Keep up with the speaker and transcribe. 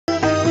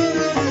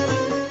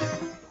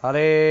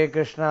Hare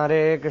Krishna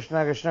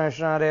Krishna Krishna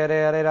Hare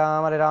Hare Hare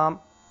Ram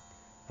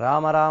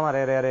Rama Rama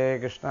Hare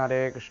Krishna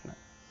Krishna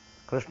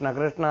Krishna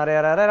Krishna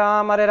Hare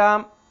Ram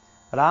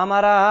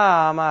Rama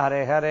Rama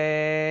Hare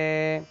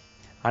Hare.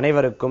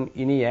 அனைவருக்கும்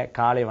இனிய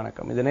காலை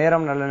வணக்கம். இது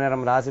நேரம் நல்ல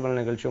நேரம் ராசிபலன்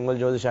நிகழ்ச்சி.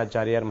 உங்கள்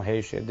ஜோதிஷாச்சாரியார்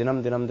மகேஷ்.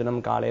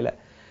 தினம் காலையில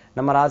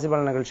நம்ம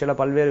ராசிபலன் நிகழ்ச்சியில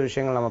பல்வேறு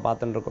விஷயங்கள் நம்ம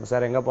பார்த்துட்டு இருக்கோம்.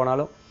 சார் எங்க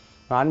போனாலும்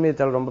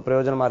ஆன்மீகத்தில் ரொம்ப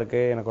பிரயோஜனமா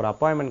இருக்கு, எனக்கு ஒரு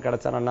அப்பாயின்மெண்ட்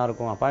கிடைச்சா நல்லா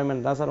இருக்கும்.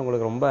 அப்பாயின்மெண்ட் தான் சார்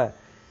உங்களுக்கு ரொம்ப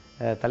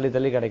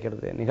தள்ளி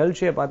கிடைக்கிறது.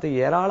 நிகழ்ச்சியை பார்த்து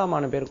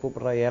ஏராளமான பேர்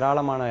கூப்பிடுற,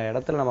 ஏராளமான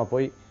இடத்துல நம்ம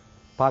போய்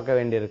பார்க்க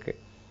வேண்டியிருக்கு.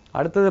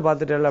 அடுத்தது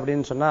பார்த்துட்டேன்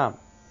அப்படின்னு சொன்னா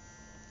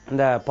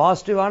இந்த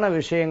பாசிட்டிவான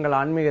விஷயங்கள்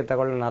ஆன்மீக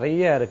தகவல்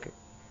நிறைய இருக்கு.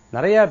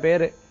 நிறைய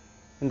பேர்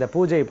இந்த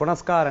பூஜை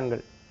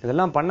புனஸ்காரங்கள்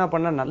இதெல்லாம்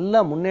பண்ண நல்ல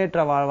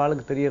முன்னேற்ற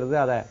வாழ்வாளுக்கு தெரிகிறது.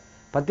 அதை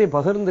பற்றி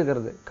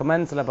பகிர்ந்துக்கிறது,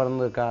 கமெண்ட்ஸில்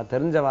பகிர்ந்துருக்கா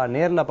தெரிஞ்சவா,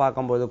 நேரில்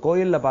பார்க்கும்போது,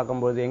 கோயிலில்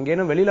பார்க்கும்போது,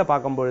 எங்கேனும் வெளியில்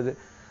பார்க்கும்பொழுது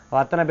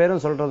அத்தனை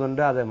பேரும் சொல்கிறது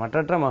உண்டு. அது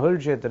மற்றற்ற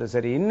மகிழ்ச்சியை தரும்.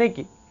 சரி,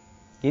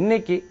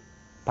 இன்னைக்கு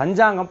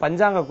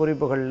பஞ்சாங்க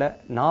குறிப்புகளில்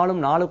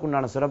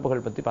நாளுக்குண்டான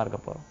சிறப்புகள் பற்றி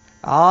பார்க்க போகிறோம்.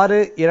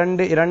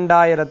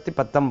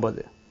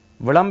 6/2/2019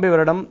 விளம்பி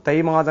வருடம் தை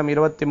மாதம்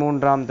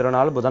 23ஆம்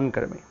திருநாள்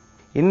புதன்கிழமை.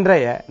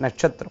 இன்றைய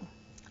நட்சத்திரம்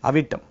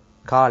அவிட்டம்,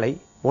 காலை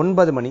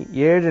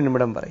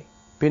 9:07 வரை,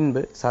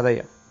 பின்பு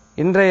சதயம்.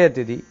 இன்றைய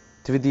திதி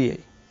த்விதியை,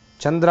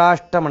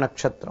 சந்திராஷ்டம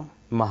நட்சத்திரம்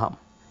மகம்.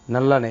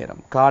 நல்ல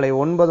நேரம் காலை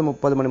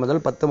 9:30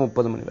 முதல்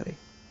 10:30 வரை.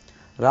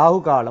 ராகு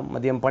காலம்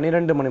மதியம்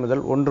 12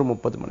 முதல்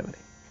 1:30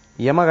 வரை.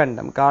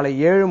 யமகண்டம் காலை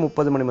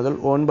 7:30 முதல்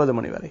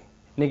 9 வரை.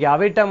 இன்னைக்கு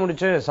அவிட்டம்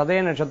முடிச்சு சதய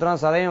நட்சத்திரம்.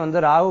 சதயம் வந்து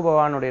ராகு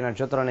பகவானுடைய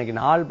நட்சத்திரம். இன்னைக்கு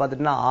நாள்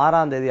பார்த்துட்டுனா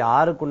 6ஆம் தேதி.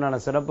 6க்குண்டான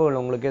சிறப்புகள்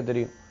உங்களுக்கே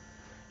தெரியும்.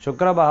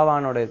 சுக்கிர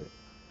பகவானுடையது.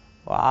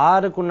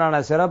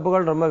 6க்குண்டான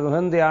சிறப்புகள் ரொம்ப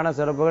மிகுந்தியான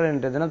சிறப்புகள்.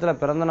 இன்றைய தினத்துல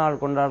பிறந்த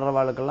நாள்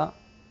கொண்டாடுறவாளுக்கெல்லாம்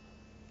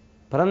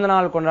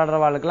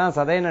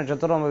சதய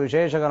நட்சத்திரம் ரொம்ப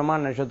விசேஷகரமான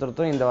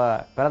நட்சத்திரத்தும். இந்த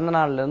பிறந்த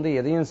நாள்ல இருந்து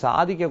எதையும்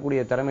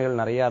சாதிக்கக்கூடிய திறமைகள்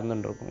நிறைய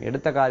இருந்துட்டு இருக்கும்.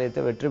 எடுத்த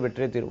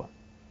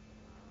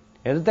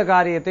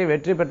காரியத்தை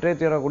வெற்றி பெற்றே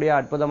தீரக்கூடிய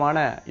அற்புதமான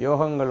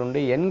யோகங்கள் உண்டு.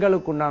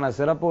 எண்களுக்குண்டான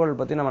சிறப்புகள்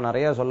பத்தி நம்ம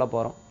நிறைய சொல்ல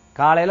போறோம்.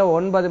 காலையில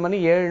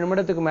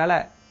 9:07 மேல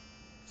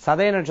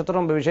சதய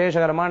நட்சத்திரம் ரொம்ப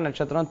விசேஷகரமான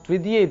நட்சத்திரம்.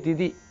 த்விதியை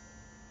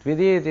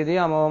திதி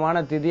அமோகமான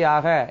திதி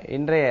ஆக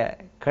இன்றைய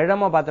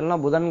கிழமை பார்த்தோம்னா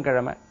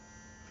புதன்கிழமை.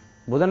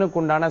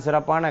 புதனுக்குண்டான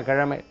சிறப்பான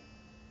கிழமை.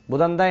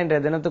 புதன் தான்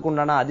இன்றைய தினத்துக்கு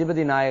உண்டான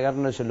அதிபதி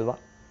நாயகர்னு சொல்லுவா.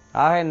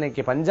 ஆக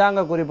இன்னைக்கு பஞ்சாங்க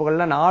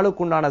குறிப்புகள்ல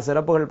நாளுக்குண்டான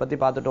சிறப்புகள் பத்தி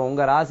பார்த்துட்டோம்.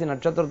 உங்க ராசி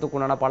நட்சத்திரத்துக்கு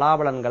உண்டான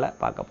பலாபலன்களை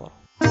பார்க்க போறோம்.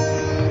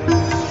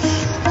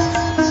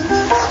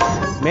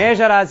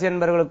 மேஷராசி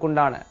என்பவர்களுக்கு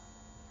உண்டான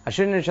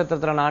அஸ்வினி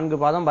நட்சத்திரத்துல 4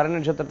 பாதம், பரணி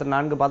நட்சத்திரத்துல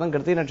 4 பாதம்,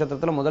 கிருத்திகை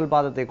நட்சத்திரத்துல முதல்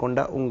பாதத்தை கொண்ட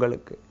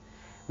உங்களுக்கு,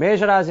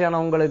 மேஷராசியான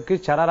உங்களுக்கு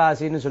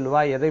சரராசின்னு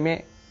சொல்லுவா.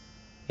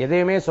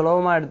 எதையுமே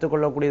சுலபமா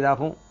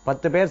எடுத்துக்கொள்ளக்கூடியதாகவும்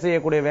 10 பேர்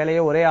செய்யக்கூடிய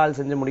வேலையை ஒரே ஆள்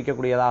செஞ்சு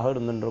முடிக்கக்கூடியதாக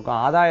இருந்துருக்கும்.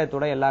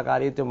 ஆதாயத்தோட எல்லா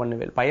காரியத்தையும்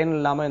பண்ணுவேன். பயன்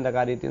இல்லாம இந்த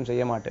காரியத்தையும்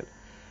செய்ய மாட்டேன்.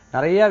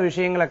 நிறைய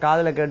விஷயங்களை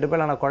காதுல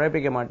கேட்டுப்பேன், ஆனால்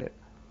குழப்பிக்க மாட்டேன்.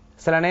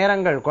 சில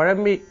நேரங்கள்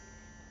குழம்பி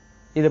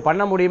இது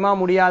பண்ண முடியுமா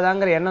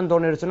முடியாதாங்கிற எண்ணம்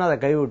தோணிடுச்சுன்னா அதை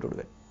கைவிட்டு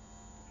விடுவேன்.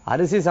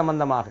 அரிசி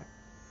சம்பந்தமாக,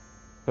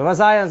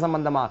 விவசாயம்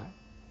சம்பந்தமாக,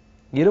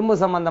 இரும்பு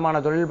சம்பந்தமான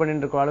தொழில்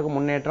பண்ணிட்டு இருக்கிறவர்களுக்கு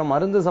முன்னேற்றம்.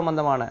 மருந்து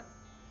சம்பந்தமான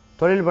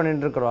தொழில்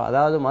பண்ணிட்டு இருக்கிறவா,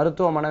 அதாவது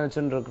மருத்துவமனை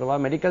வச்சுட்டு இருக்கிறவா,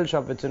 மெடிக்கல்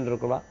ஷாப் வச்சுட்டு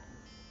இருக்கிறவா,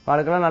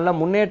 அவளுக்கெல்லாம் நல்ல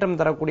முன்னேற்றம்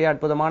தரக்கூடிய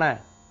அற்புதமான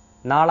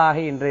நாளாக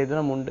இன்றைய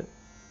தினம் உண்டு.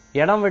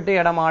 இடம் விட்டு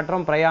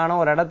இடமாற்றம்,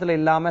 பிரயாணம், ஒரு இடத்துல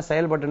இல்லாம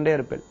செயல்பட்டுட்டே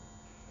இருப்பேன்.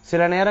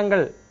 சில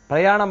நேரங்கள்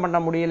பிரயாணம் பண்ண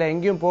முடியல,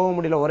 எங்கேயும் போக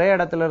முடியல, ஒரே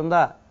இடத்துல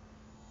இருந்தா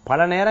பல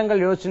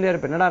நேரங்கள் யோசிச்சுட்டே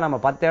இருப்பேன். என்னடா நம்ம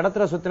 10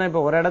 இடத்துல சுத்தினா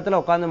இப்ப ஒரு இடத்துல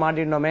உட்காந்து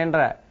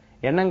மாட்டிட்டோமேன்ற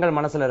எண்ணங்கள்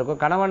மனசுல இருக்கும்.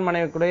 கணவன்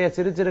மனைவிக்குடைய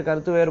சிறு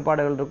கருத்து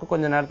வேறுபாடுகள் இருக்கும்,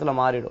 கொஞ்ச நேரத்துல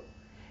மாறிடும்.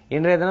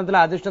 இன்றைய தினத்துல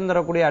அதிர்ஷ்டம்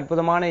தரக்கூடிய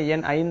அற்புதமான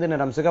எண் 5,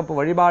 நிறம் சிகப்பு.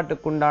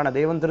 வழிபாட்டுக்குண்டான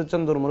தெய்வம்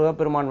திருச்செந்தூர்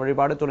முருகப்பெருமான்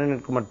வழிபாடு. துணை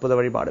நிற்கும் அற்புத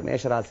வழிபாடு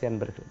மேஷராசி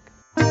அன்பர்களுக்கு.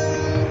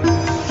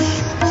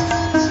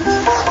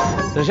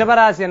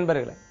 ரிஷபராசி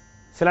அன்பர்களே,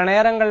 சில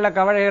நேரங்கள்ல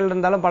கவலைகள்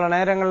இருந்தாலும் பல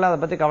நேரங்கள்ல அதை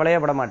பத்தி கவலையே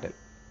பட மாட்டேன்.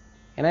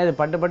 ஏன்னா இது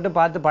பட்டு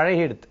பார்த்து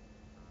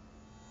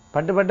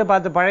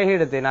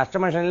பழகிடுத்து. நான்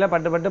அஷ்டமசனில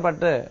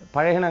பட்டு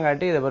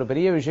பழகினங்காட்டி இதை ஒரு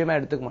பெரிய விஷயமா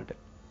எடுத்துக்க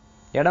மாட்டேன்.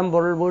 இடம்,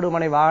 பொருள், வீடு,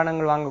 மனை,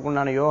 வாகனங்கள்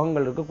வாங்கக்குண்டான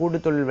யோகங்கள் இருக்கு. கூட்டு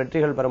தொழில்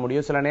வெற்றிகள் பெற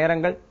முடியும். சில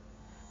நேரங்கள்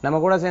நம்ம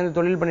கூட சேர்ந்து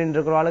தொழில் பண்ணிட்டு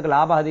இருக்கிறவங்களுக்கு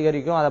லாபம்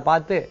அதிகரிக்கும். அதை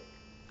பார்த்து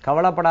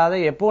கவலைப்படாத,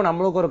 எப்போ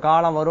நம்மளுக்கு ஒரு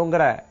காலம்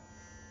வருங்கிற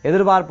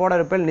எதிர்பார்ப்போட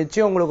இருப்பேன்.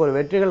 நிச்சயம் உங்களுக்கு ஒரு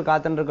வெற்றிகள்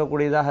காத்துட்டு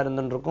இருக்கக்கூடியதாக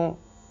இருந்துட்டு இருக்கும்.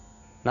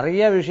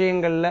 நிறைய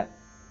விஷயங்கள்ல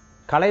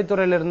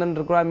கலைத்துறையில் இருந்துட்டு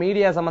இருக்கிறவா,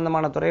 மீடியா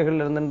சம்பந்தமான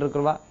துறைகள் இருந்துட்டு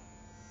இருக்கிறவா,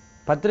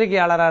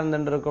 பத்திரிகையாளராக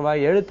இருந்துட்டு இருக்கவா,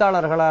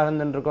 எழுத்தாளர்களாக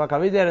இருந்துட்டு இருக்கவா,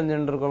 கவிதை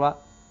இருந்துட்டு இருக்கவா,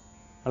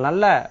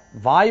 நல்ல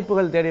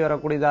வாய்ப்புகள் தேடி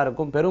வரக்கூடியதா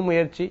இருக்கும். பெரும்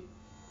முயற்சி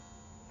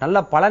நல்ல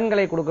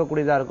பலன்களை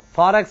கொடுக்கக்கூடியதா இருக்கும்.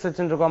 ஃபாரெக்ஸ்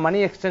வச்சுட்டு இருக்கவா, மணி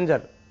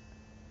எக்ஸ்சேஞ்சர்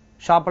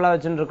ஷாப்லாம்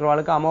வச்சுட்டு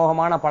இருக்கிறவர்களுக்கு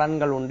அமோகமான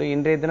பலன்கள் உண்டு.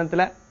 இன்றைய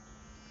தினத்துல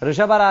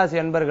ரிஷபராசி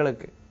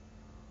அன்பர்களுக்கு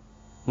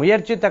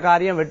முயற்சித்த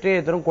காரியம் வெற்றியை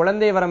தரும்.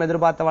 குழந்தை வரம்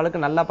எதிர்பார்த்தவர்களுக்கு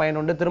நல்ல பயன்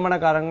உண்டு.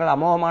 திருமணக்காரங்கள்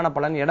அமோகமான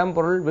பலன். இடம்,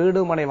 பொருள்,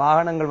 வீடு, மனை,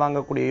 வாகனங்கள்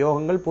வாங்கக்கூடிய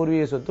யோகங்கள்,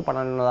 பூர்வீக சொத்து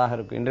பலனுள்ளதாக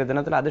இருக்கும். இன்றைய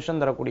தினத்தில்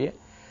அதிர்ஷ்டம் தரக்கூடிய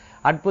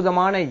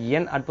அற்புதமான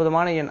எண்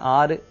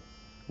 6,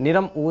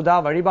 நிறம் ஊதா.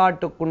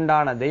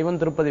 வழிபாட்டுக்குண்டான தெய்வம்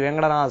திருப்பதி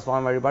வெங்கடநாத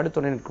சுவாமி வழிபாடு.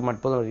 துணை நிற்கும்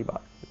அற்புத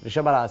வழிபாடு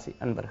ரிஷபராசி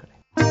அன்பர்களே.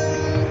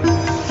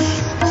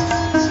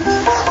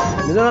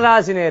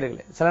 மிதுனராசி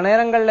நேயர்களே, சில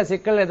நேரங்கள்ல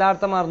சிக்கல்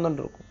யதார்த்தமா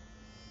இருந்துட்டு இருக்கும்.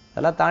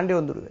 அதெல்லாம் தாண்டி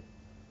வந்துடுவேன்.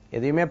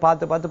 எதையுமே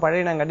பார்த்து பார்த்து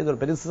பழைய நான் கண்டித்து ஒரு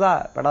பெருசா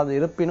படாது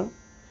இருப்பினும்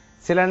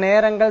சில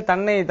நேரங்கள்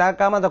தன்னை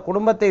தாக்காம அந்த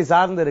குடும்பத்தை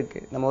சார்ந்து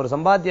இருக்கு. நம்ம ஒரு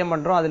சம்பாத்தியம்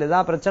பண்றோம், அதுல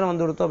ஏதாவது பிரச்சனை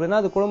வந்து கொடுத்தோம் அப்படின்னா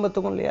அது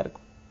குடும்பத்துக்கும் இல்லையா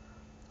இருக்கும்.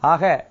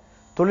 ஆக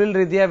தொழில்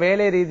ரீதியா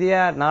வேலை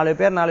ரீதியா 4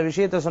 பேர் 4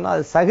 விஷயத்த சொன்னா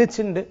அது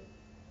சகிச்சுண்டு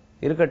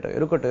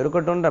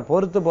இருக்கட்டும்ன்ற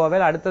பொறுத்து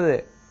போவேல்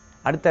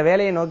அடுத்த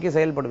வேலையை நோக்கி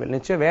செயல்படுவேன்.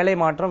 நிச்சயம் வேலை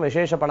மாற்றம்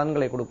விசேஷ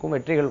பலன்களை கொடுக்கும்,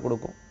 வெற்றிகள்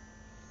கொடுக்கும்.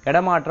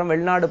 இடமாற்றம்,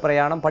 வெளிநாடு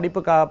பிரயாணம்,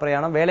 படிப்புக்காக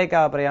பிரயாணம்,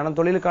 வேலைக்காக பிரயாணம்,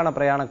 தொழிலுக்கான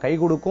பிரயாணம் கை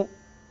கொடுக்கும்.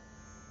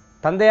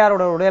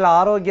 தந்தையாரோட உடல்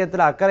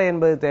ஆரோக்கியத்தில் அக்கறை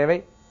என்பது தேவை.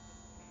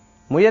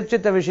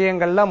 முயற்சித்த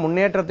விஷயங்கள்ல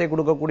முன்னேற்றத்தை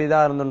கொடுக்கக்கூடியதா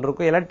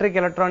இருந்துருக்கும். எலக்ட்ரிக்,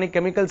 எலக்ட்ரானிக்,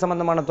 கெமிக்கல்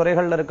சம்பந்தமான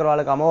துறைகள்ல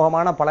இருக்கிறவர்களுக்கு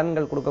அமோகமான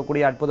பலன்கள்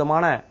கொடுக்கக்கூடிய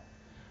அற்புதமான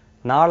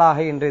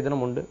நாளாக இன்றைய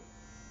தினம் உண்டு.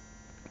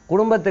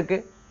 குடும்பத்துக்கு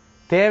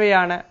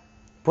தேவையான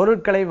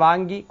பொருட்களை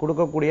வாங்கி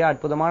கொடுக்கக்கூடிய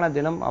அற்புதமான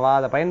தினம்.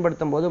 அதை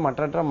பயன்படுத்தும் போது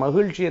மற்ற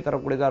மகிழ்ச்சியை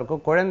தரக்கூடியதா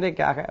இருக்கும்.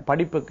 குழந்தைக்காக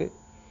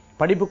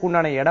படிப்புக்கு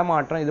உண்டான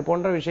இடமாற்றம், இது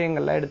போன்ற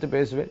விஷயங்கள்லாம் எடுத்து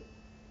பேசுவேன்.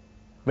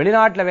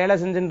 வெளிநாட்டுல வேலை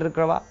செஞ்சுட்டு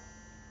இருக்கிறவா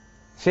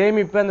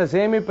சேமிப்பு, அந்த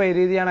சேமிப்பை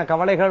ரீதியான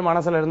கவலைகள்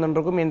மனசுல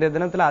இருந்துருக்கும். இன்றைய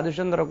தினத்துல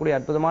அதிர்ஷ்டம் தரக்கூடிய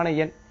அற்புதமான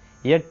எண்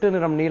 8,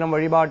 நிறம் நீலம்.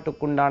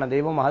 வழிபாட்டுக்குண்டான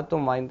தெய்வம்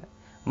மகத்துவம் வாய்ந்த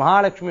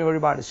மகாலட்சுமி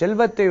வழிபாடு,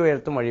 செல்வத்தை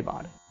உயர்த்தும்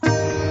வழிபாடு.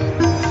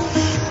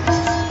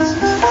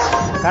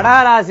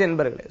 கடகராசி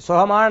என்பர்களே,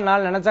 சுகமான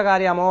நாள். நினைச்ச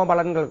காரியம் அமோக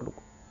பலன்கள்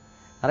கொடுக்கும்.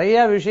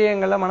 நிறைய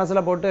விஷயங்கள்ல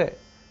மனசுல போட்டு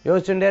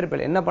யோசிச்சுட்டே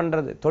இருப்பேன். என்ன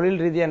பண்றது, தொழில்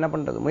ரீதியா என்ன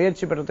பண்றது,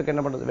 முயற்சி பெறத்துக்கு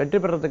என்ன பண்றது, வெற்றி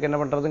பெறத்துக்கு என்ன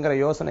பண்றதுங்கிற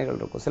யோசனைகள்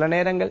இருக்கும். சில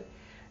நேரங்கள்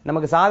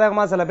நமக்கு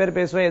சாதகமா சில பேர்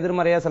பேசுவா,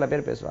 எதிர்மறையா சில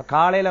பேர் பேசுவா.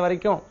 காலையில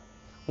வரைக்கும்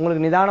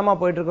உங்களுக்கு நிதானமா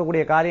போயிட்டு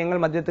இருக்கக்கூடிய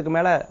காரியங்கள் மதியத்துக்கு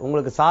மேல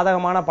உங்களுக்கு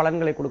சாதகமான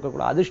பலன்களை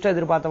கொடுக்கக்கூடாது. அதிர்ஷ்டம்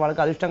எதிர்பார்த்த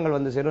வாழ்க்கை அதிர்ஷ்டங்கள்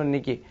வந்து சேரும்.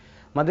 இன்னைக்கு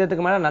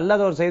மதியத்துக்கு மேல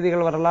நல்லது ஒரு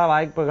செய்திகள் வரலாம்,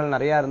 வாய்ப்புகள்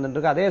நிறைய இருந்துட்டு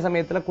இருக்கு. அதே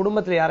சமயத்துல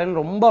குடும்பத்துல யாரையும்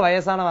ரொம்ப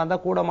வயசானவா இருந்தா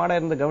கூட மாட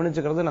இருந்து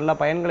கவனிச்சுக்கிறது நல்ல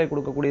பயன்களை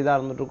கொடுக்கக்கூடியதா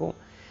இருந்துட்டு இருக்கும்.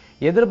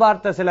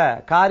 எதிர்பார்த்த சில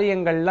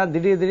காரியங்கள்லாம்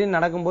திடீர்னு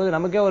நடக்கும்போது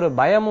நமக்கே ஒரு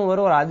பயமும்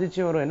வரும், ஒரு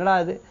அதிர்ச்சியும் வரும். என்னடா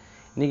இது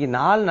இன்னைக்கு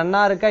நாள்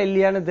நன்னா இருக்கா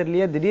இல்லையான்னு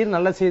தெரியலையே, திடீர்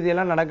நல்ல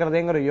செய்தியெல்லாம்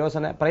நடக்கிறதேங்கிற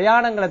யோசனை.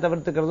 பிரயாணங்களை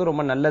தவிர்த்துக்கிறது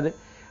ரொம்ப நல்லது.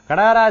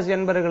 கடகராசி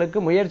என்பவர்களுக்கு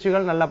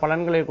முயற்சிகள் நல்ல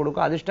பலன்களை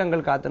கொடுக்கும்.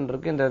 அதிர்ஷ்டங்கள் காத்துட்டு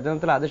இருக்கு. இந்த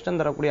தினத்துல அதிர்ஷ்டம்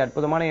தரக்கூடிய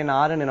அற்புதமான எண்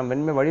 6, நிறம்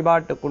வெண்மை.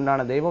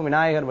 வழிபாட்டுக்குண்டான தெய்வம்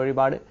விநாயகர்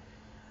வழிபாடு,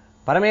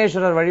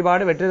 பரமேஸ்வரர்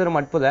வழிபாடு, வெற்றி தரும்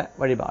அற்புத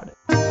வழிபாடு.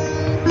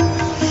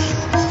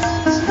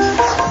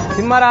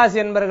 சிம்மராசி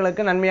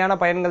என்பவர்களுக்கு நன்மையான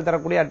பயன்கள்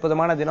தரக்கூடிய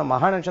அற்புதமான தினம்.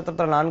 மகா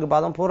நட்சத்திரத்தில் 4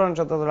 பாதம், பூர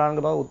நட்சத்திரத்தில்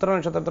 4 பாதம், உத்தர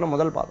நட்சத்திரத்தில்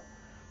முதல் பாதம்.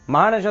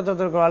 மகா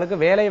நட்சத்திரத்திற்கு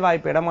வேலை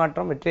வாய்ப்பு,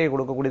 இடமாற்றம், வெற்றியை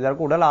கொடுக்கக்கூடியதா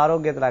இருக்கும். உடல்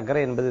ஆரோக்கியத்தில்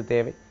அக்கறை என்பது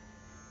தேவை.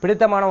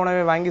 பிடித்தமான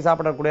உணவை வாங்கி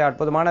சாப்பிடக்கூடிய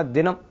அற்புதமான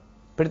தினம்.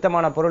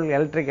 பிடித்தமான பொருள்,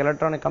 எலக்ட்ரிக்,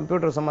 எலக்ட்ரானிக்,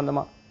 கம்ப்யூட்டர்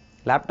சம்பந்தமா,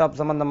 லேப்டாப்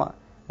சம்பந்தமா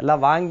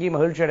எல்லாம் வாங்கி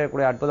மகிழ்ச்சி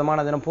அடையக்கூடிய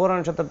அற்புதமான தினம். பூர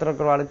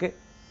நட்சத்திரத்திற்கு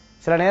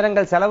சில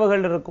நேரங்கள்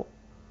செலவுகள் இருக்கும்.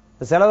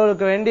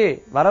 செலவுகளுக்கு வேண்டி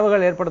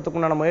வரவுகள்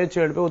ஏற்படுத்தக்கூடிய முயற்சி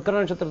எடுப்பு. உத்தர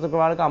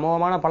நட்சத்திரத்திற்கு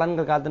அமோகமான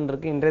பலன்கள் காத்துட்டு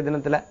இருக்கு. இன்றைய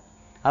தினத்துல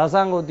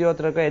அரசாங்க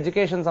உத்தியோகத்தில் இருக்க,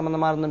 எஜுகேஷன்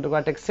சம்பந்தமா இருந்துட்டு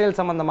இருக்கா, டெக்ஸ்டைல்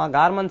சம்பந்தமா,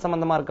 கார்மெண்ட்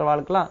சம்பந்தமா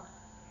இருக்கிறவர்களுக்கெல்லாம்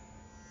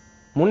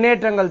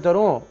முன்னேற்றங்கள்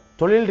தரும்.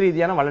 தொழில்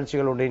ரீதியான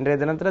வளர்ச்சிகள் உண்டு. இன்றைய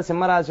தினத்துல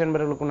சிம்மராசி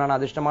என்பவர்களுக்குண்டான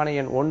அதிர்ஷ்டமான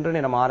எண் 1,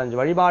 நிறம் ஆரஞ்சு.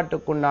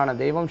 வழிபாட்டுக்குண்டான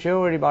தெய்வம் சிவ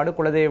வழிபாடு,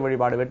 குலதெய்வ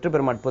வழிபாடு, வெற்றி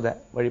பெறும் அற்புத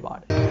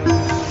வழிபாடு.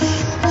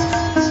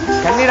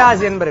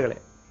 கன்னிராசி என்பவர்களே,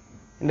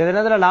 இந்த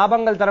தினத்துல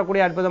லாபங்கள்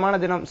தரக்கூடிய அற்புதமான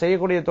தினம்.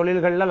 செய்யக்கூடிய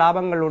தொழில்கள்ல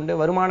லாபங்கள் உண்டு.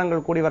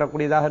 வருமானங்கள் கூடி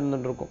வரக்கூடியதாக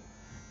இருந்துருக்கும்.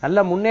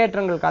 நல்ல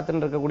முன்னேற்றங்கள்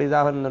காத்துட்டு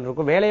இருக்கக்கூடியதாக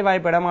இருந்துருக்கும். வேலை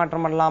வாய்ப்பு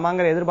இடமாற்றம்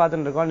பண்ணலாமாங்கிற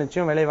எதிர்பார்த்துட்டு இருக்கோம்.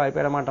 நிச்சயம் வேலை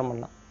வாய்ப்பு இடமாற்றம்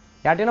பண்ணலாம்.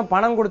 யார்ட்டையும்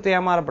பணம் கொடுத்து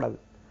ஏமாறப்படாது.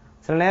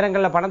 சில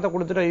நேரங்களில் பணத்தை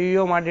கொடுத்துட்டு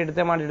ஐயோ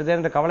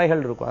மாட்டிடுதேன்ற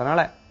கவலைகள் இருக்கும்.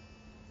 அதனால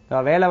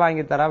வேலை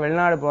வாங்கி தரா,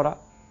 வெளிநாடு போறா,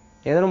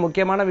 ஏதோ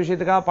முக்கியமான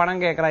விஷயத்துக்காக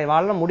பணம் கேட்கறா,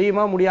 இவாள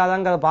முடியுமா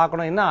முடியாதாங்கிறத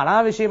பார்க்கணும். இன்னும்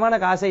அனாவசியமான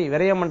காசை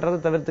விரயம் பண்றது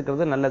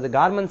தவிர்த்துக்கிறது நல்லது.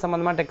 கார்மெண்ட்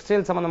சம்பந்தமா,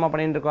 டெக்ஸ்டைல் சம்பந்தமா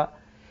பண்ணிட்டு இருக்கா,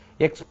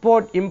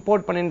 எக்ஸ்போர்ட்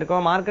இம்போர்ட் பண்ணிட்டு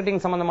இருக்கோம்,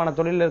 மார்க்கெட்டிங் சம்பந்தமான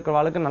தொழில்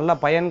இருக்கிறவர்களுக்கு நல்ல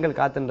பயன்கள்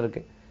காத்துட்டு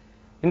இருக்கு.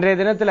 இன்றைய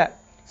தினத்துல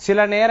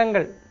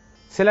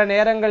சில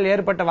நேரங்கள்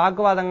ஏற்பட்ட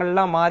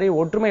வாக்குவாதங்கள்லாம் மாறி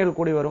ஒற்றுமைகள்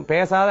கூடி வரும்.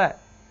 பேசாத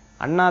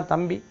அண்ணா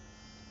தம்பி,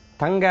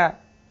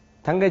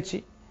 தங்கச்சி,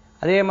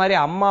 அதே மாதிரி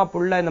அம்மா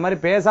புள்ள, இந்த மாதிரி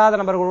பேசாத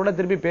நபர்களோட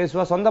திருப்பி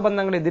பேசுவா. சொந்த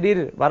பந்தங்களை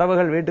திடீர்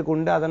வரவுகள் வீட்டுக்கு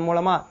உண்டு. அதன்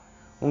மூலமா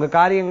உங்க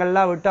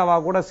காரியங்கள்லாம் விட்டு அவ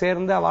கூட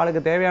சேர்ந்து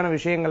அவளுக்கு தேவையான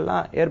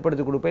விஷயங்கள்லாம்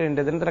ஏற்படுத்தி கொடுப்பேன்.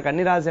 இன்றைய தினத்துல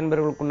கன்னிராசி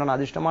என்பவர்களுக்குண்டான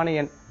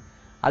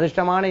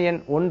அதிர்ஷ்டமான எண்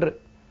 1,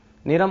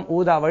 நிறம்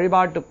ஊதா.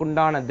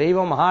 வழிபாட்டுக்குண்டான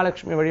தெய்வம்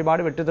மகாலட்சுமி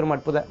வழிபாடு, வெற்றி தரும்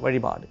அற்புத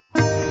வழிபாடு.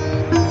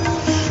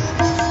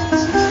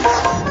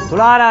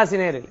 துளாராசி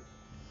நேயர்களே,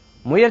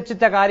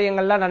 முயற்சித்த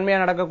காரியங்கள்லாம் நன்மையா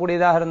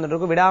நடக்கக்கூடியதாக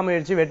இருந்துருக்கும்.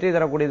 விடாமுயற்சி வெற்றி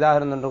தரக்கூடியதாக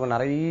இருந்துருக்கும்.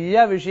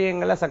 நிறைய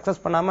விஷயங்களை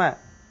சக்சஸ் பண்ணாம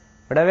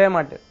விடவே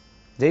மாட்டேன்.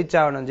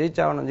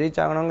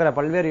 ஜெயிச்சாகணுங்கிற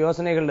பல்வேறு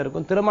யோசனைகள்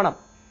இருக்கும். திருமணம்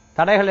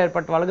தடைகள்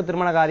ஏற்பட்டவர்களுக்கு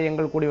திருமண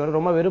காரியங்கள் கூடி வரும்.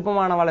 ரொம்ப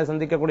விருப்பமானவளை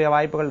சந்திக்கக்கூடிய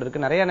வாய்ப்புகள்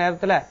இருக்கு. நிறைய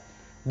நேரத்துல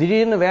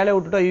திடீர்னு வேலை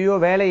விட்டுட்டோ ஐயோ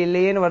வேலை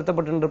இல்லையேன்னு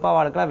வருத்தப்பட்டு இருப்பா.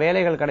 அவளுக்கெல்லாம்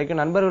வேலைகள்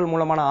கிடைக்கும். நண்பர்கள்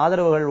மூலமான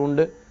ஆதரவுகள்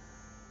உண்டு.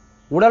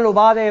 உடல்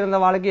உபாதை இருந்த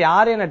வாழ்க்கை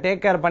யாரும் என்ன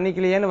டேக் கேர்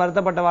பண்ணிக்கலையேன்னு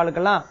வருத்தப்பட்ட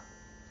வாழ்க்கெல்லாம்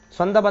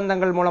சொந்த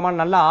பந்தங்கள் மூலமான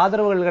நல்ல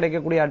ஆதரவுகள்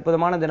கிடைக்கக்கூடிய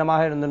அற்புதமான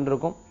தினமாக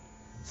இருந்துருக்கும்.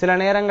 சில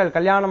நேரங்கள்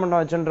கல்யாண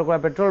மண்டபம் வச்சுருக்கா,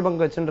 பெட்ரோல்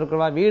பங்க்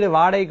வச்சுருக்கா, வீடு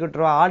வாடகைக்கு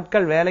விட்டுருவா,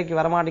 ஆட்கள் வேலைக்கு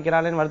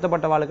வரமாட்டேங்கிறாளேன்னு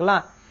வருத்தப்பட்ட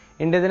வாழ்க்கெல்லாம்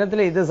இன்றைய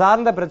தினத்துல இது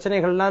சார்ந்த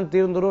பிரச்சனைகள்லாம்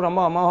தீர்ந்துரும்.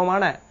 ரொம்ப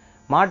அமோகமான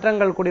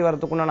மாற்றங்கள் கூடி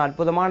வரதுக்குண்டான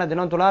அற்புதமான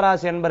தினம்.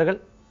 துளாராசி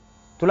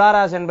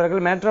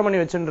என்பர்கள் மேட்ரிமோனி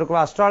வச்சுட்டு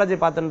இருக்கவா, அஸ்ட்ராலஜி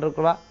பார்த்துட்டு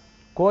இருக்கவா,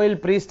 கோயில்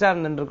பிரீஸ்டா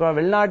இருந்துட்டு இருக்கவா,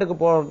 வெளிநாட்டுக்கு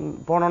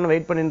போனோம்னு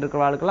வெயிட் பண்ணிட்டு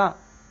இருக்கிறவாளுக்கெல்லாம்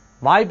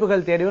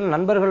வாய்ப்புகள் தேடியும்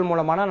நண்பர்கள்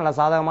மூலமான நல்ல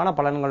சாதகமான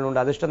பலன்கள்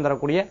உண்டு. அதிர்ஷ்டம்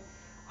தரக்கூடிய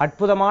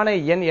அற்புதமான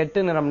எண்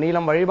 8, நிறம்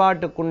நீலம்.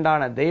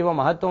 வழிபாட்டுக்குண்டான தெய்வ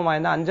மகத்துவம்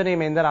வாய்ந்த அஞ்சனை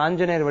மைந்தர்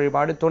ஆஞ்சநேயர்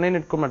வழிபாடு துணை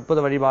நிற்கும்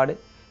அற்புத வழிபாடு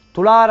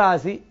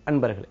துளாராசி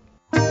அன்பர்களே.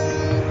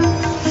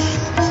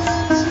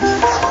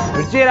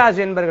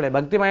 விருச்சிகராசி என்பர்களே,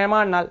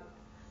 பக்திமயமான நாள்.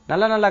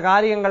 நல்ல நல்ல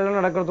காரியங்கள்லாம்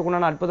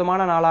நடக்கிறதுக்குண்டான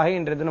அற்புதமான நாளாக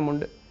இன்றைய தினம்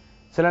உண்டு.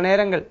 சில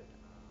நேரங்கள்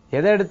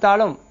எதை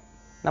எடுத்தாலும்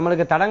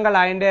நம்மளுக்கு தடங்கள்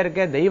ஆயிண்டே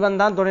இருக்கே, தெய்வம்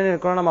தான் துணை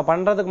நிற்கணும், நம்ம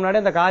பண்றதுக்கு முன்னாடி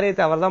அந்த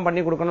காரியத்தை அவர் தான்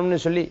பண்ணி கொடுக்கணும்னு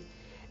சொல்லி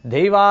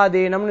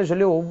தெய்வாதீனம்னு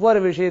சொல்லி ஒவ்வொரு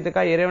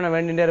விஷயத்துக்காக இறைவனை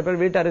வேண்டிகிட்டே இருப்பேன்.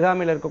 வீட்டு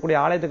அருகாமையில் இருக்கக்கூடிய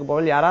ஆலயத்துக்கு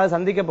போவல், யாராவது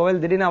சந்திக்க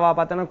போவல், திடீர்னு அவா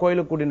பார்த்தோன்னா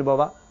கோயிலுக்கு கூட்டிட்டு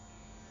போவா.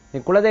 நீ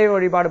குலதெய்வ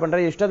வழிபாடு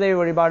பண்றது, இஷ்ட தெய்வ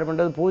வழிபாடு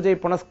பண்றது, பூஜை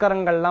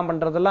புனஸ்கரங்கள்லாம்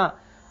பண்றதெல்லாம்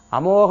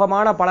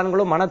அமோகமான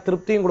பலன்களும் மன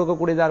திருப்தியும்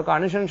கொடுக்கக்கூடியதா இருக்கும்.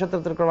 அனுஷ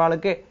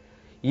நட்சத்திரத்திற்கிறவாளுக்கு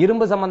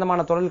இரும்பு சம்பந்தமான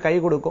தொழில் கை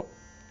கொடுக்கும்.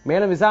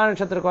 மேலும் விசா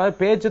நட்சத்திரத்திற்கு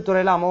பேச்சு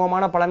துறையில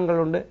அமோகமான பலன்கள்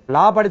உண்டு.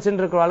 லா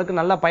படிச்சுட்டு இருக்கிறவளுக்கு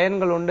நல்ல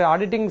பயன்கள் உண்டு.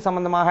 ஆடிட்டிங்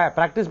சம்பந்தமாக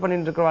பிராக்டிஸ்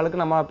பண்ணிட்டு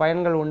இருக்கிறவளுக்கு நம்ம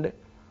பயன்கள் உண்டு.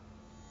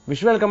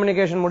 விஷுவல்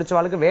கம்யூனிகேஷன்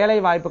முடிச்சவளுக்கு வேலை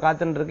வாய்ப்பு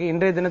காத்துட்டு இருக்கு.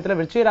 இன்றைய தினத்துல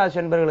விருச்சிகராசி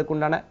என்பவர்களுக்கு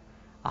உண்டான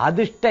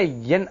அதிர்ஷ்ட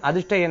எண்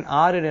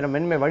 6, நிறம்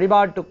வெண்மை.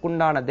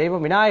 வழிபாட்டுக்குண்டான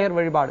தெய்வம் விநாயகர்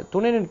வழிபாடு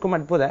துணை நிற்கும்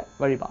அற்புத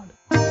வழிபாடு.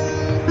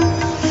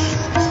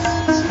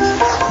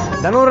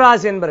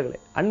 தனுராசி என்பர்களே,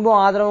 அன்பும்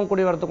ஆதரவும்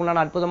கூடி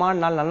வரத்துக்குண்டான அற்புதமான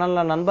நாள். நல்ல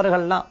நல்ல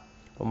நண்பர்கள்லாம்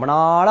ரொம்ப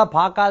நாளா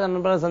பார்க்காத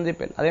நண்பர்கள்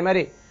சந்திப்பேன். அதே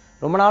மாதிரி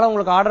ரொம்ப நாளா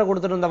உங்களுக்கு ஆர்டர்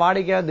கொடுத்துட்டு இருந்த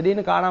வாடிக்கையா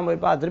திடீர்னு காணாம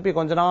போய்ப்பா, திருப்பி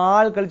கொஞ்ச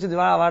நாள் கழிச்சு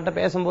அவர்கிட்ட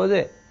பேசும்போது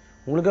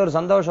உங்களுக்கு ஒரு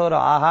சந்தோஷம்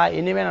வரும். ஆஹா,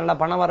 இனிமே நல்ல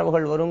பண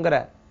வரவுகள் வருங்கிற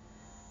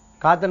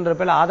காத்துட்டு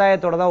இருப்பேன்.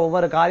 ஆதாயத்தோட தான்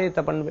ஒவ்வொரு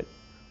காரியத்தை பண்ணுவேன்.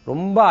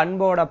 ரொம்ப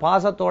அன்போட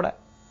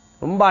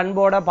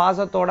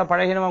பாசத்தோட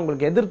பழகினவன்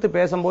உங்களுக்கு எதிர்த்து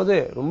பேசும்போது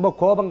ரொம்ப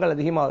கோபங்கள்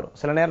அதிகமாக வரும்.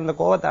 சில நேரம் இந்த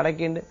கோபத்தை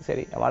அடக்கிண்டு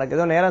சரி அவளுக்கு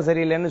ஏதோ நேரம்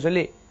சரியில்லைன்னு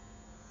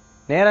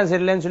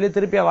சொல்லி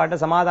திருப்பி அவட்ட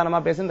சமாதானமா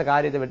பேசி இந்த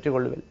காரியத்தை வெற்றி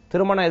கொள்ளுவேன்.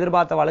 திருமணம்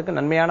எதிர்பார்த்தவாளுக்கு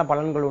நன்மையான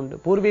பலன்கள் உண்டு.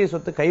 பூர்வீக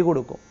சொத்து கை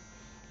கொடுக்கும்.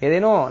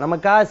 ஏதேனும்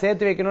நமக்காக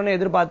சேர்த்து வைக்கணும்னு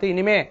எதிர்பார்த்து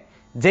இனிமே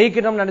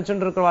ஜெயிக்கணும்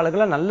நினைச்சுட்டு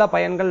இருக்கிறவாளுக்குள்ள நல்ல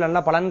பயன்கள் நல்ல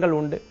பலன்கள்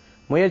உண்டு.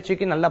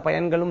 முயற்சிக்கு நல்ல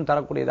பயன்களும்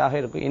தரக்கூடியதாக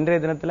இருக்கும். இன்றைய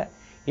தினத்துல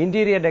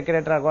இன்டீரியர்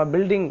டெக்கரேட்டரா இருக்கவா,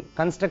 பில்டிங்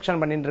கன்ஸ்ட்ரக்ஷன்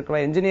பண்ணிட்டு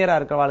இருக்கிறவா, என்ஜினியரா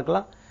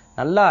இருக்கிறவாளுக்கெல்லாம்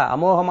நல்ல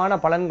அமோகமான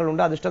பலன்கள்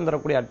உண்டு. அதிர்ஷ்டம்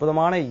தரக்கூடிய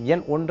அற்புதமான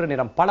எண் 1,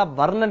 நிறம் பல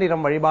வர்ண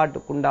நிறம்.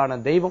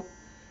 வழிபாட்டுக்குண்டான தெய்வம்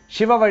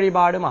சிவ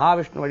வழிபாடு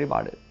மகாவிஷ்ணு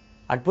வழிபாடு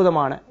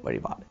அற்புதமான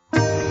வழிபாடு.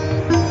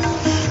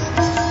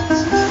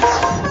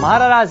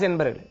 மகராசி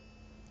என்பர்களே,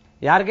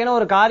 யாருக்கேனும்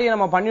ஒரு காரியம்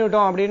நம்ம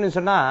பண்ணிவிட்டோம் அப்படின்னு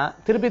சொன்னா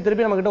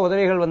திருப்பி நம்ம கிட்ட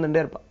உதவிகள்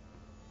வந்துட்டே இருப்பா.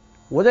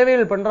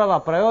 உதவிகள் பண்றவா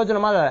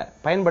பிரயோஜனமா அதை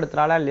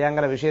பயன்படுத்துறாளா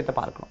இல்லையாங்கிற விஷயத்தை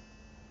பார்க்கணும்.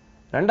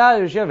 ரெண்டாவது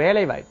விஷயம்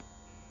வேலை வாய்ப்பு.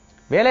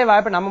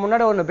 நம்ம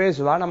முன்னாடி ஒண்ணு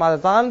பேசுவா, நம்ம அதை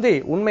தாண்டி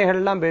உண்மைகள்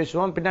எல்லாம்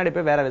பேசுவோம், பின்னாடி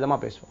போய் வேற விதமா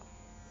பேசுவோம்.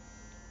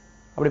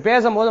 அப்படி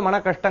பேசும்போது மன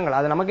கஷ்டங்கள்,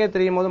 அது நமக்கே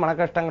தெரியும் போது மன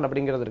கஷ்டங்கள்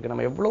அப்படிங்கிறது இருக்கு.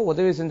 நம்ம எவ்வளவு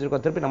உதவி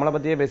செஞ்சிருக்கோம், திருப்பி நம்மளை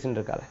பத்தியே பேசிட்டு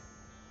இருக்காது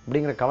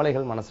அப்படிங்கிற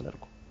கவலைகள் மனசுல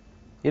இருக்கும்.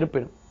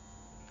 இருப்பினும்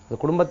அது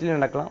குடும்பத்திலையும்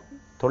நடக்கலாம்,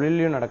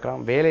 தொழிலையும்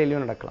நடக்கலாம்,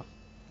 வேலையிலையும் நடக்கலாம்.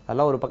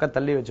 அதெல்லாம் ஒரு பக்கம்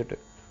தள்ளி வச்சுட்டு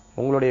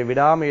உங்களுடைய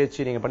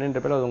விடாமுயற்சி நீங்க பண்ணிட்டு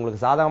இருப்பீங்க, அது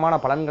உங்களுக்கு சாதகமான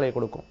பலன்களை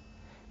கொடுக்கும்.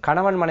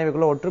 கணவன்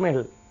மனைவிக்குள்ள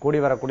ஒற்றுமைகள் கூடி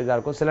வரக்கூடியதா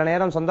இருக்கும். சில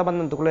நேரம் சொந்த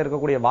பந்தத்துக்குள்ள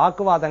இருக்கக்கூடிய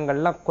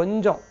வாக்குவாதங்கள்லாம்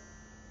கொஞ்சம்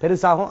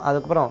பெருசாகும்,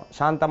 அதுக்கப்புறம்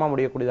சாந்தமா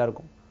முடியக்கூடியதா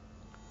இருக்கும்.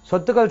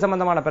 சொத்துக்கள்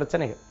சம்பந்தமான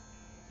பிரச்சனைகள்,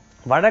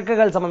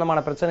 வழக்குகள் சம்பந்தமான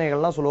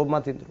பிரச்சனைகள்லாம் சுலபமா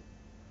தீர்ந்துடும்.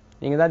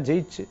 நீங்க தான்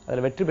ஜெயிச்சு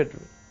அதில் வெற்றி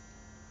பெற்று.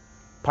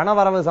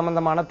 பணவரவு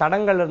சம்பந்தமான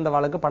தடங்கள்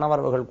இருந்தவாளுக்கு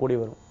பணவரவுகள் கூடி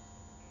வரும்.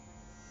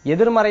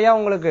 எதிர்மறையா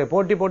உங்களுக்கு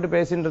போட்டு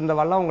பேசிட்டு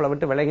இருந்தவாள்லாம் உங்களை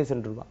விட்டு விலகி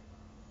சென்றுவா.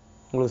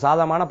 உங்களுக்கு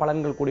சாதகமான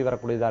பலன்கள் கூடி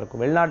வரக்கூடியதா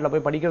இருக்கும். வெளிநாட்டில்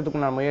போய்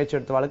படிக்கிறதுக்கு நான் முயற்சி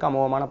எடுத்தவாளுக்கு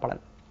அமோகமான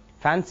பலன்.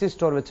 ஃபேன்சி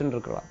ஸ்டோர் வச்சுட்டு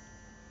இருக்கிறவா,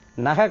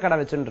 நகை கடை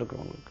வச்சுட்டு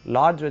இருக்கிறவங்களுக்கு,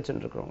 லாட்ஜ்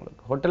வச்சுட்டு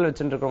இருக்கிறவங்களுக்கு, ஹோட்டல்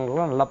வச்சுட்டு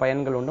இருக்கிறவங்களுக்கும் நல்ல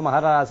பயன்கள் உண்டு.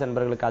 மகராசி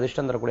என்பவர்களுக்கு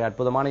அதிர்ஷ்டம் தரக்கூடிய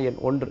அற்புதமான எண்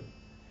 1,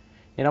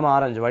 நிறம்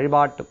ஆரஞ்சு.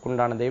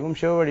 வழிபாட்டுக்குண்டான தெய்வம்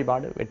சிவ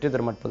வழிபாடு வெற்றி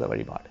தரும் அற்புத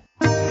வழிபாடு.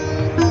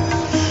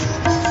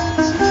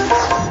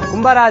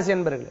 கும்பராசி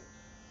என்பவர்களே,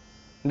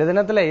 இந்த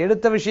தினத்துல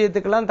எடுத்த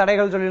விஷயத்துக்கெல்லாம்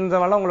தடைகள்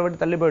சொல்லியிருந்தவாள் உங்களை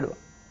விட்டு தள்ளி போயிடுவா.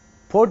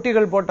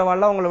 போட்டிகள்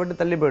போட்டவாள் உங்களை விட்டு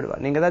தள்ளி போயிடுவா.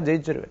 நீங்க தான்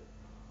ஜெயிச்சிருவேன்.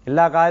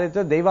 எல்லா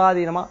காரியத்தையும்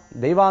தெய்வாதீனமா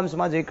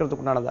தெய்வாம்சமா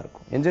ஜெயிக்கிறதுக்குண்டானதா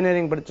இருக்கும்.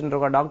 இன்ஜினியரிங் படிச்சுட்டு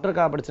இருக்கவா,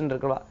 டாக்டருக்காக படிச்சுட்டு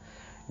இருக்கவா,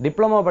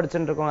 டிப்ளமோ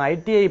படிச்சுட்டு இருக்கவங்க,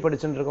 ஐடிஐ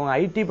படிச்சுட்டு இருக்கவங்க,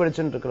 ஐடி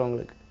படிச்சுட்டு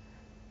இருக்கிறவங்களுக்கு,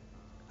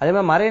 அதே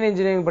மாதிரி மரைன்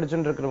இன்ஜினியரிங்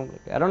படிச்சுட்டு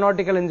இருக்கிறவங்களுக்கு,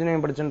 ஏரோநாட்டிக்கல்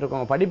இன்ஜினியரிங் படிச்சுட்டு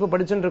இருக்கவங்க, படிப்பு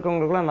படிச்சுட்டு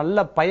இருக்கவங்களுக்குலாம்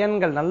நல்ல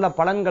பயன்கள் நல்ல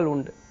பலன்கள்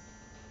உண்டு,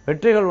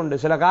 வெற்றிகள் உண்டு.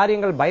 சில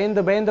காரியங்கள்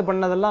பயந்து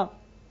பண்ணதெல்லாம்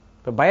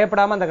இப்ப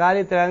பயப்படாம அந்த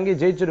காரியத்தை வாங்கி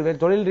ஜெயிச்சிருவேன்.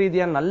 தொழில்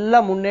ரீதியாக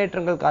நல்ல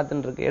முன்னேற்றங்கள்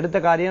காத்துட்டு இருக்கு. எடுத்த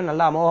காரியம்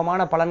நல்ல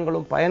அமோகமான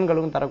பலன்களும்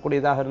பயன்களும்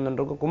தரக்கூடியதாக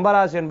இருந்துருக்கும்.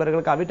 கும்பராசி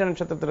என்பவர்களுக்கு அவிட்ட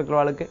நட்சத்திரத்தில்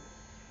இருக்கிறவர்களுக்கு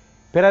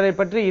பிறரை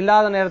பற்றி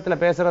இல்லாத நேரத்தில்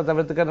பேசுறதை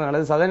தவிர்த்துக்கிறது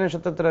நல்லது. சதய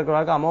நட்சத்திரத்தில்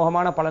இருக்கிறவர்களுக்கு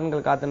அமோகமான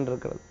பலன்கள் காத்துட்டு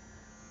இருக்கிறது.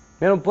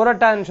 மேலும்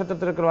புரட்டாதி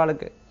நட்சத்திரத்தில்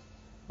இருக்கிறவர்களுக்கு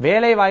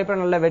வேலை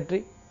வாய்ப்பு நல்ல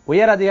வெற்றி,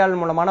 உயர்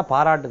அதிகாரிகள் மூலமான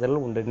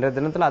பாராட்டுதல் உண்டு. இன்றைய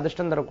தினத்தில்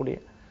அதிர்ஷ்டம் தரக்கூடிய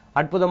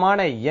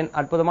அற்புதமான எண்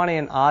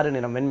 6,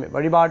 நிறம் வெண்மை.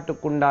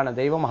 வழிபாட்டுக்குண்டான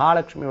தெய்வம்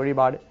மகாலட்சுமி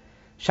வழிபாடு,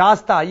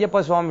 சாஸ்தா ஐயப்ப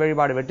சுவாமி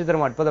வழிபாடு வெற்றி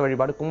தரும் அற்புத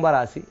வழிபாடு.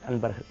 கும்பராசி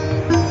அன்பர்கள்.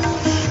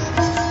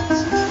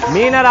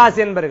 மீனராசி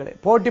என்பர்களே,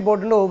 போட்டி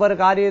போட்டு ஒவ்வொரு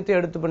காரியத்தையும்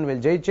எடுத்து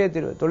பண்ணுவேன், ஜெயிச்சே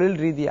தீர்வு. தொழில்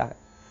ரீதியாக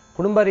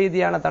குடும்ப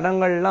ரீதியான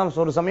தடங்கள்லாம்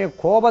ஒரு சமயம்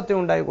கோபத்தை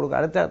உண்டாகி கொடுக்கும்.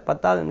 அடுத்த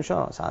 10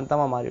 நிமிஷம்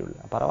சாந்தமா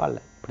மாறிவிடல, பரவாயில்ல,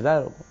 இப்படிதான்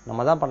இருக்கும்,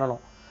 நம்ம தான்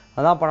பண்ணணும்,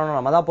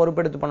 நம்ம தான்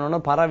பொறுப்பெடுத்து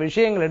பண்ணணும், பல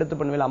விஷயங்கள் எடுத்து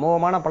பண்ணுவேன்.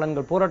 அமோகமான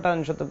பலன்கள். பூரட்டாதி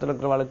நட்சத்திரத்தில்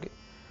இருக்கிறவளுக்கு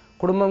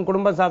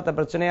குடும்பம் சார்ந்த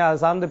பிரச்சனையை அது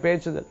சார்ந்து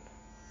பேச்சுதல்,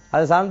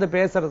 அது சார்ந்து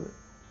பேசுறது,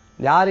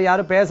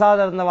 யாரும் பேசாத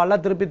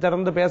இருந்தவாள் திருப்பி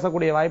திறந்து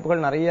பேசக்கூடிய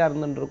வாய்ப்புகள் நிறைய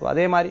இருந்துட்டு இருக்கும்.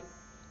 அதே மாதிரி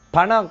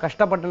பணம்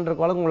கஷ்டப்பட்டு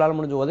இருக்கவளுக்கு உங்களால்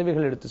முடிஞ்ச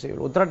உதவிகள் எடுத்து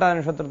செய்யும். உத்திரட்டாதி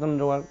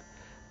நட்சத்திரத்தின்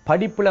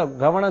படிப்புல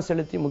கவனம்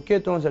செலுத்தி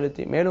முக்கியத்துவம்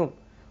செலுத்தி மேலும்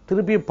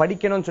திருப்பி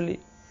படிக்கணும்னு சொல்லி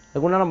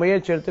அதுக்குண்டான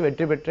முயற்சி எடுத்து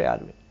வெற்றி பெற்றே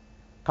ஆறுவேன்.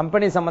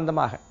 கம்பெனி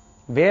சம்பந்தமாக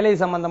வேலை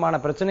சம்பந்தமான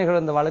பிரச்சனைகள்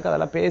இருந்த வாழ்க்கை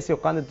அதெல்லாம் பேசி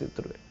உட்கார்ந்து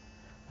தீர்த்துடுவேன்.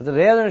 அது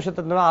ரேவ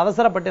நட்சத்திரத்தினால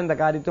அவசரப்பட்டு இந்த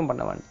காரியத்தையும்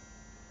பண்ண வேண்டாம்.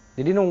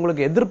 திடீர்னு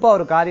உங்களுக்கு எதிர்ப்பா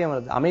ஒரு காரியம்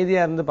வருது,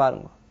 அமைதியா இருந்து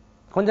பாருங்க,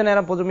 கொஞ்ச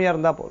நேரம் பொறுமையா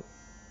இருந்தா போதும்.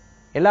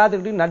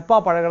 எல்லாத்துக்கிட்டையும் நட்பா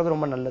பழகிறது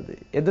ரொம்ப நல்லது,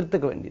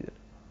 எதிர்த்துக்க வேண்டியது.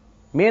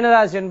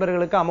 மீனராசி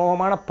என்பவர்களுக்கு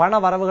அமோகமான பண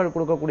வரவுகள்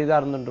கொடுக்கக்கூடியதா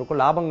இருந்துருக்கும்,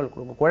 லாபங்கள்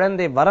கொடுக்கும்.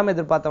 குழந்தை வரம்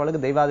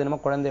எதிர்பார்த்தவர்களுக்கு தெய்வாதீனமா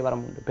குழந்தை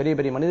வரம் உண்டு. பெரிய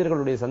பெரிய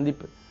மனிதர்களுடைய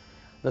சந்திப்பு,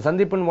 இந்த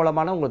சந்திப்பின்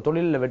மூலமான உங்கள்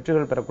தொழிலில்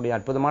வெற்றிகள் பெறக்கூடிய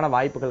அற்புதமான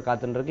வாய்ப்புகள்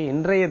காத்துருக்கு.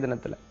 இன்றைய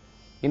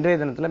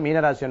தினத்துல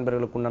மீனராசி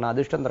என்பவர்களுக்கு உண்டான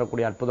அதிர்ஷ்டம்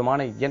தரக்கூடிய அற்புதமான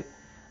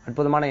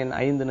எண்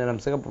 5,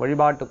 நிறம் சிகப்பு.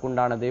 வழிபாட்டுக்கு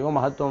உண்டான தெய்வம்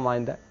மகத்துவம்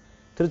வாய்ந்த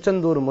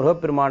திருச்செந்தூர்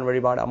முருகப்பெருமான்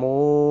வழிபாடு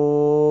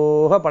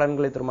அமோக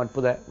பலன்களை தரும்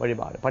அற்புத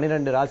வழிபாடு.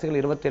 12 ராசிகள்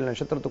 27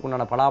 நட்சத்திரத்துக்கு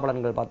உண்டான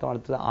பலாபலன்கள் பார்த்தோம்.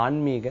 அடுத்தது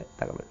ஆன்மீக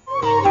தகவல்.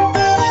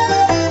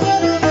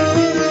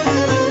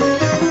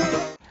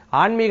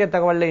 ஆன்மீக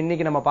தகவல்ல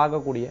இன்னைக்கு நம்ம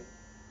பார்க்கக்கூடிய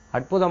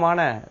அற்புதமான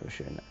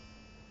விஷயம் என்ன,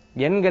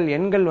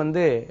 எண்கள்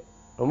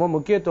ரொம்ப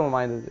முக்கியத்துவம்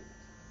வாய்ந்தது.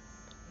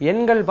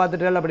 எண்கள்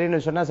பார்த்துட்டேன்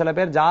அப்படின்னு சொன்னா சில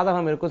பேர்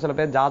ஜாதகம் இருக்கும், சில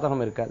பேர்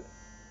ஜாதகம் இருக்காது.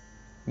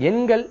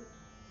 எண்கள்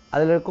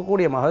அதுல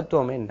இருக்கக்கூடிய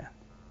மகத்துவம் என்ன,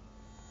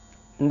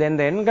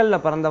 இந்த எண்கள்ல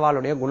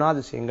பிறந்தவாளுடைய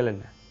குணாதிசயங்கள்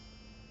என்ன.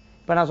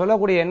 இப்ப நான்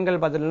சொல்லக்கூடிய எண்கள்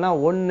பார்த்துட்டீங்கன்னா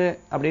 1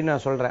 அப்படின்னு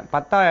நான் சொல்றேன்.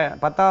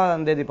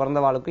 10ஆம் தேதி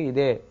பிறந்தவாளுக்கு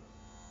இதே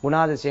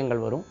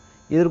குணாதிசயங்கள் வரும்,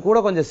 இது கூட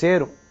கொஞ்சம்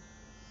சேரும்.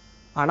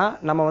 ஆனா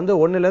நம்ம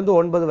 1ல இருந்து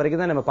 9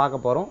 வரைக்கும் தான் நம்ம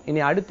பார்க்க போறோம். இனி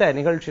அடுத்த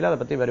நிகழ்ச்சியில அதை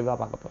பத்தி விரிவா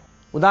பார்க்க போறோம்.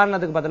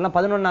 உதாரணத்துக்கு பார்த்தீங்கன்னா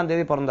 11ஆம்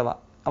தேதி பிறந்தவா,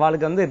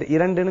 அவளுக்கு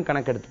 2ன்னு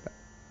கணக்கு எடுத்துப்பேன்.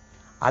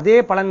 அதே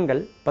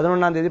பலன்கள்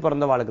 11ஆம் தேதி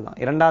பிறந்தவாளுக்கு தான்,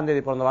 2ஆம்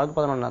தேதி பிறந்தவாளுக்கு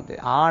 11ஆம்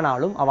தேதி.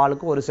 ஆனாலும்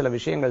அவளுக்கு ஒரு சில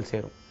விஷயங்கள்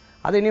சேரும்.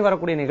 அது இனி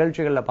வரக்கூடிய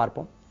நிகழ்ச்சிகள்ல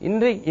பார்ப்போம்.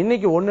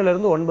 இன்னைக்கு 1ல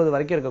இருந்து 9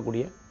 வரைக்கும்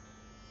இருக்கக்கூடிய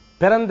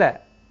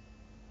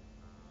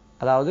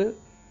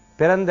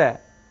பிறந்த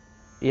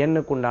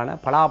எண்ணுக்குண்டான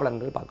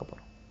பலாபலன்கள் பார்க்க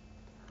போறோம்.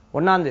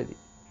 1ஆம் தேதி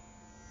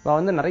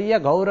நிறைய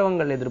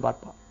கௌரவங்கள்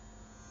எதிர்பார்ப்பா,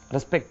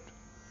 ரெஸ்பெக்ட்,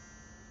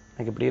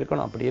 எனக்கு இப்படி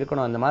இருக்கணும் அப்படி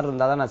இருக்கணும், அந்த மாதிரி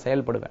இருந்தால் தான் நான்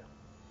செயல்படுவேன்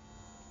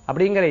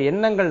அப்படிங்கிற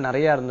எண்ணங்கள்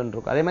நிறைய இருந்துட்டு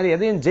இருக்கும். அதே மாதிரி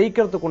எதையும்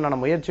ஜெயிக்கிறதுக்கு உண்டான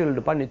முயற்சிகள்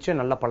எடுப்பா, நிச்சயம்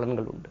நல்ல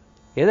பலன்கள் உண்டு.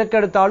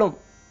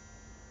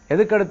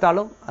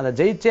 எதுக்கெடுத்தாலும் அதை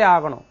ஜெயிச்சே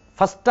ஆகணும்,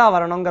 ஃபர்ஸ்டா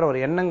வரணுங்கிற ஒரு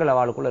எண்ணங்கள்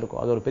அவளுக்குள்ள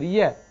இருக்கும். அது ஒரு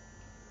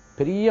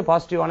பெரிய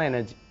பாசிட்டிவான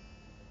எனர்ஜி.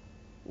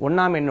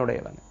 1ஆம்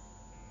எண்ணுடையவங்க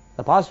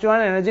அந்த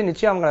பாசிட்டிவான எனர்ஜி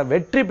நிச்சயம் அவங்களை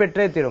வெற்றி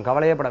பெற்றே தீரும்,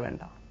 கவலையப்பட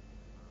வேண்டாம்.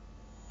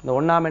 இந்த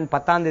 1ஆம் எண்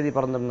 10ஆம் தேதி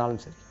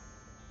பிறந்திருந்தாலும் சரி.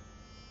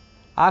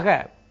 ஆக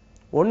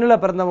 1ல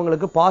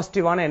பிறந்தவங்களுக்கு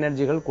பாசிட்டிவான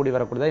எனர்ஜிகள் கூடி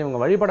வரக்கூடியதா. இவங்க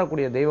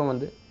வழிபடக்கூடிய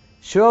தெய்வம்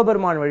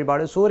சிவபெருமான்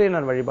வழிபாடு,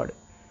 சூரியனர் வழிபாடு,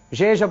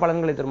 விசேஷ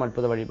பலன்களை தரும்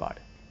அற்புத வழிபாடு.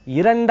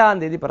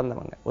 2ஆம் தேதி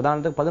பிறந்தவங்க,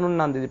 உதாரணத்துக்கு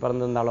 11ஆம் தேதி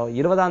பிறந்திருந்தாலோ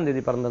 20ஆம்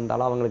தேதி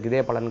பிறந்திருந்தாலோ அவங்களுக்கு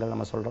இதே பலன்கள்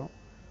நம்ம சொல்றோம்.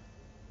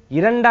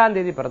 2ஆம்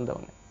தேதி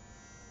பிறந்தவங்க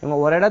இவங்க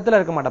ஒரு இடத்துல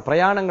இருக்க மாட்டா,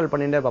 பிரயாணங்கள்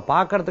பண்ணிட்டு இருப்பா,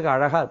 பார்க்கறதுக்கு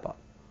அழகா இருப்பா,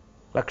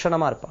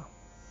 லட்சணமா இருப்பா.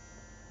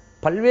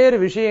 பல்வேறு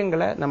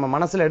விஷயங்களை நம்ம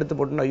மனசுல எடுத்து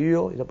போட்டு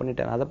ஐயோ இதை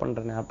பண்ணிட்டேன், அதை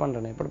பண்றேனே, அதை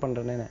பண்றேனே, எப்படி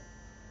பண்றேனேன்னு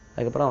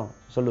அதுக்கப்புறம்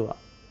சொல்லுவா.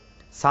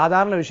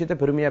 சாதாரண விஷயத்த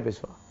பெருமையா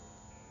பேசுவா.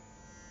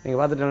 நீங்க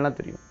பார்த்துட்டேன்னா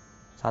தெரியும்.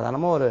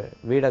 சாதாரணமா ஒரு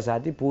வீடை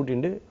சாத்தி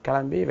பூட்டிண்டு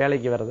கிளம்பி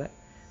வேலைக்கு வரத,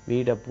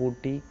 வீடை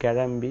பூட்டி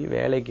கிளம்பி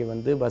வேலைக்கு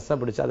பஸ்ஸை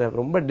பிடிச்சு அதை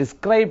ரொம்ப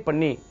டிஸ்கிரைப்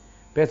பண்ணி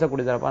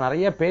பேசக்கூடியதா இருப்பா.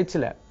 நிறைய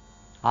பேச்சுல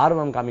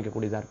ஆர்வம்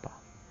காமிக்கக்கூடியதா இருப்பா.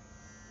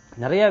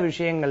 நிறைய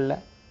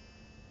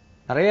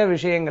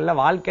விஷயங்கள்ல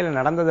வாழ்க்கையில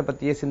நடந்ததை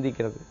பத்தியே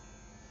சிந்திக்கிறது,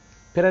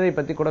 பிறரை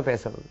பத்தி கூட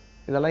பேசுறது,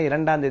 இதெல்லாம்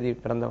 2ஆம் தேதி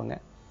பிறந்தவங்க.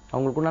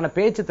 அவங்களுக்கு உண்டான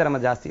பேச்சு திறமை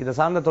ஜாஸ்தி. இதை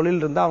சார்ந்த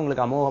தொழில் இருந்தா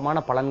அவங்களுக்கு அமோகமான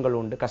பலன்கள்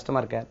உண்டு.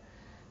 கஸ்டமர் கேர்,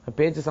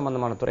 பேச்சு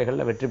சம்பந்தமான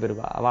துறைகள்ல வெற்றி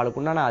பெறுவா.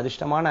 அவளுக்கு உண்டான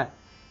அதிர்ஷ்டமான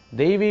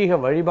தெய்வீக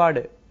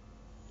வழிபாடு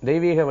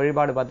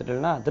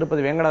பார்த்துட்டீங்கன்னா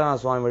திருப்பதி வெங்கடநாத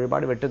சுவாமி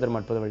வழிபாடு வெற்றி தரும்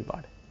அற்புத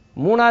வழிபாடு.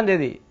 3ஆம்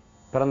தேதி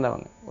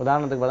பிறந்தவங்க,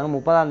 உதாரணத்துக்கு பார்த்தீங்கன்னா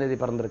 30ஆம் தேதி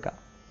பிறந்திருக்கா,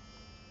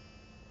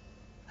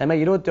 அதே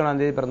மாதிரி 21ஆம்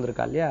தேதி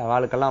பிறந்திருக்கா இல்லையா,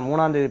 அவளுக்கெல்லாம்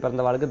 3ஆம் தேதி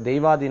பிறந்தவாளுக்கு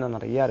தெய்வாதீனம்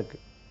நிறைய இருக்கு.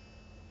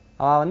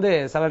 அவ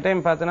சில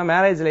டைம் பார்த்தீங்கன்னா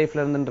மேரேஜ்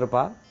லைஃப்ல இருந்துட்டு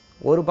இருப்பா,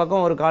 ஒரு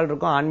பக்கம் ஒரு கால்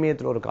இருக்கும்,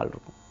 ஆன்மீகத்தில் ஒரு கால்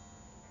இருக்கும்.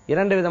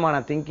 2 விதமான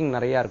திங்கிங்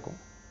நிறைய இருக்கும்.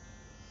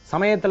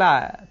 சமயத்துல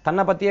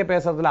தன்னை பத்தியே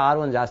பேசுறதுல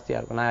ஆர்வம் ஜாஸ்தியா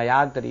இருக்கும். நான்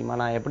யார் தெரியுமா,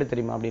 நான் எப்படி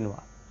தெரியுமா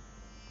அப்படின்னுவா.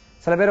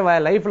 சில பேர்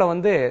லைஃப்ல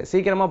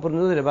சீக்கிரமா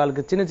புரிஞ்சது,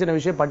 அவளுக்கு சின்ன சின்ன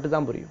விஷயம் பட்டு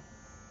தான் புரியும்.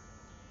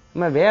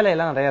 நம்ம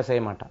வேலையெல்லாம் நிறைய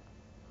செய்ய மாட்டான்.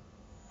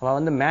 அவ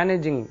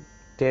மேனேஜிங்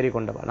தேறி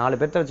கொண்டவா, 4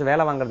 பேர்த்த வச்சு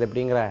வேலை வாங்குறது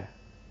எப்படிங்கிற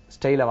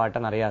ஸ்டைல வாட்ட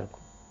நிறைய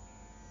இருக்கும்.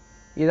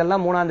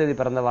 இதெல்லாம் 3ஆம் தேதி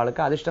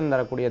பிறந்தவாளுக்கு அதிர்ஷ்டம்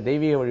தரக்கூடிய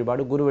தெய்வீக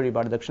வழிபாடு, குரு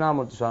வழிபாடு,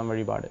 தட்சிணாமூர்த்தி சுவாமி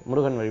வழிபாடு,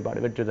 முருகன் வழிபாடு,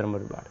 வெற்றி தரும்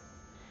வழிபாடு.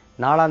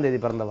 4ஆம் தேதி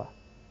பிறந்தவா,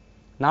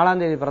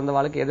 4ஆம் தேதி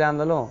பிறந்தவாளுக்கு எதா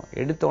இருந்தாலும்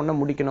எடுத்த உடனே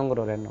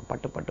முடிக்கணுங்கிற ஒரு எண்ணம்.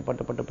 பட்டு பட்டு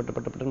பட்டு பட்டு பட்டு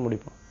பட்டு பட்டுன்னு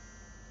முடிப்போம்.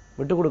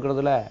 விட்டு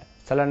கொடுக்கறதுல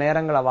சில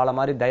நேரங்கள் அவளை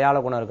மாதிரி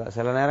தயால குணம் இருக்கா.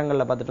 சில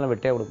நேரங்களில் பார்த்துட்டுலாம்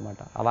விட்டே கொடுக்க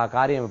மாட்டான். அவள்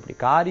காரியம் எப்படி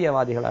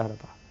காரியவாதிகளாக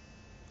இருப்பாள்.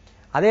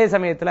 அதே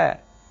சமயத்தில்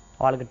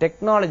அவளுக்கு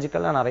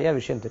டெக்னாலஜிக்கலாக நிறைய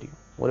விஷயம் தெரியும்.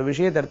 ஒரு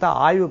விஷயத்தை எடுத்தால்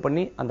ஆய்வு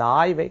பண்ணி அந்த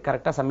ஆய்வை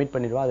கரெக்டாக சப்மிட்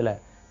பண்ணிடுவா. அதில்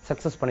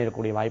சக்ஸஸ்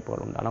பண்ணிடக்கூடிய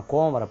வாய்ப்புகள் உண்டு. ஆனால்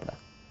கோவம்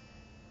வரப்படாது.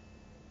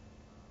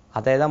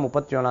 அதே தான்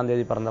 31ஆம்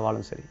தேதி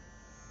பிறந்தவாளும் சரி.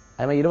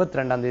 அதே மாதிரி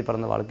 22ஆம் தேதி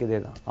பிறந்தவாளுக்கு இதே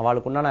தான்.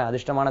 அவளுக்கு உண்டான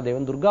அதிர்ஷ்டமான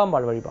தெய்வம்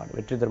துர்காம்பாள் வழிபாடு,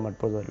 வெற்றி தரும்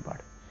அற்புத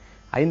வழிபாடு.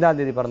 5ஆம்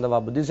தேதி பிறந்தவா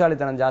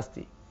புத்திசாலித்தனம்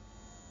ஜாஸ்தி.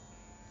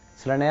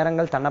 சில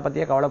நேரங்கள் தன்னை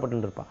பற்றியே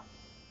கவலைப்பட்டு இருப்பா.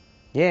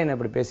 ஏன் என்ன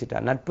இப்படி பேசிட்டா,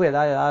 நட்பு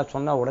ஏதாவது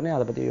சொன்னால் உடனே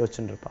அதை பற்றி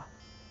யோசிச்சுட்டு இருப்பா.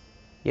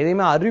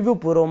 எதையுமே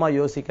அறிவுபூர்வமாக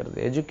யோசிக்கிறது,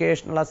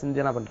 எஜுகேஷ்னலாக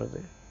சிந்தனை பண்ணுறது,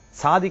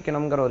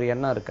 சாதிக்கணுங்கிற ஒரு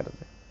எண்ணம்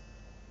இருக்கிறது.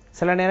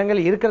 சில நேரங்கள்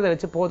இருக்கிறத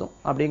வச்சு போதும்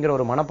அப்படிங்கிற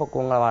ஒரு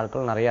மனப்பக்குவங்கள்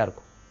வாழ்க்கையில் நிறையா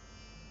இருக்கும்.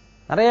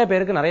 நிறைய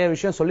பேருக்கு நிறைய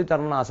விஷயம்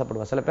சொல்லித்தரணும்னு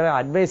ஆசைப்படுவா. சில பேர்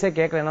அட்வைஸே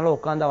கேட்கலனாலும்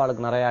உட்காந்து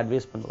அவளுக்கு நிறைய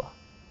அட்வைஸ் பண்ணுவா.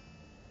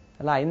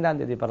 அதெல்லாம் 5ஆம்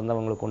தேதி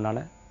பிறந்தவங்களுக்கு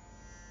உண்டான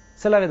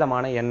சில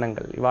விதமான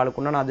எண்ணங்கள்.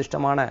 இவாளுக்கு உண்டான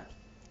அதிர்ஷ்டமான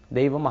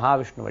தெய்வம்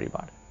மகாவிஷ்ணு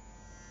வழிபாடு,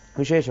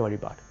 விசேஷ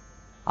வழிபாடு.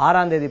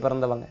 6ஆம் தேதி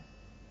பிறந்தவங்க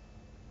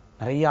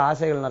நிறைய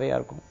ஆசைகள் நிறையா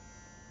இருக்கும்.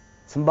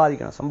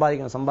 சம்பாதிக்கணும்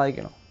சம்பாதிக்கணும்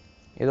சம்பாதிக்கணும்.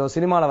 ஏதோ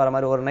சினிமாவில் வர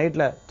மாதிரி ஒரு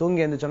நைட்டில்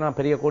தூங்கி எழுந்துச்சோன்னா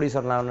பெரிய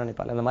கோடீஸ்வரன்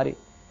நினைப்பாள். இந்த மாதிரி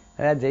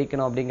நிறையா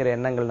ஜெயிக்கணும் அப்படிங்கிற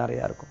எண்ணங்கள்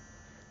நிறையா இருக்கும்.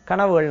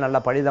 கனவுகள் நல்ல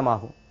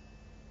பலிதமாகும்.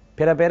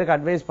 பிற பேருக்கு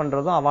அட்வைஸ்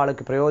பண்ணுறதும்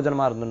அவளுக்கு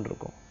பிரயோஜனமாக இருந்துட்டு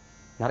இருக்கும்.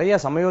 நிறைய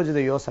சமயோஜித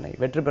யோசனை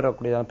வெற்றி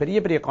பெறக்கூடியதாக பெரிய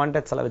பெரிய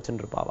கான்டாக்ட்ஸ் எல்லாம்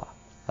வச்சுட்டு இருப்பாவா.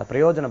 அதை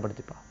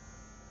பிரயோஜனப்படுத்திப்பா.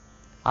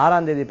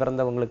 6ஆம் தேதி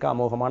பிறந்தவங்களுக்கு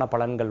அமோகமான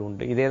பலன்கள்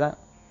உண்டு. இதே தான்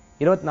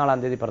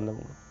 24ஆம் தேதி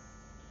பிறந்தவங்க.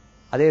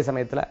 அதே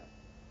சமயத்தில்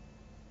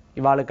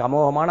இவாளுக்கு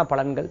அமோகமான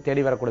பலன்கள்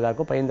தேடி வரக்கூடியதாக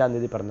இருக்கும். 15ஆம்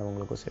தேதி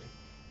பிறந்தவங்களுக்கும் சரி.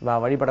 இவா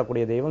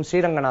வழிபடக்கூடிய தெய்வம்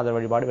ஸ்ரீரங்கநாதர்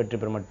வழிபாடு, வெற்றி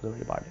பெறும் அற்புத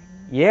வழிபாடு.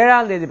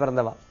 7ஆம் தேதி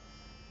பிறந்தவா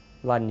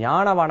இவா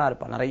ஞானவானா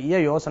இருப்பா. நிறைய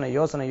யோசனை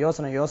யோசனை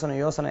யோசனை யோசனை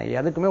யோசனை,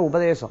 எதுக்குமே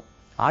உபதேசம்,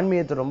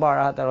 ஆன்மீகத்தை ரொம்ப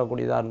அழகாக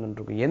தரக்கூடியதாக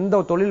இருந்துருக்கு.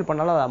 எந்த தொழில்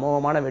பண்ணாலும் அது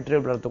அமோகமான வெற்றி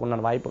பெறத்துக்கு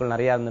உண்டான வாய்ப்புகள்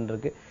நிறையா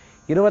இருந்துருக்கு.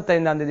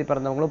 25ஆம் தேதி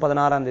பிறந்தவங்களும்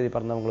 16ஆம் தேதி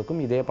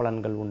பிறந்தவங்களுக்கும் இதே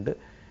பலன்கள் உண்டு.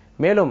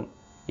 மேலும்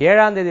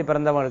 7ஆம் தேதி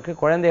பிறந்தவங்களுக்கு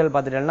குழந்தைகள்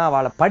பார்த்துட்டேன்னா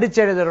அவளை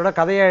படிச்சு எழுதுறோட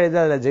கதையை எழுதி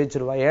அதில்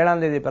ஜெயிச்சிருவா.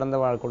 7ஆம் தேதி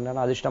பிறந்தவங்களுக்கு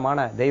உண்டான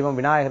அதிர்ஷ்டமான தெய்வம்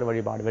விநாயகர்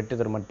வழிபாடு, வெற்றி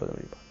தரும் அற்புத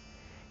வழிபாடு.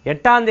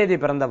 8ஆம் தேதி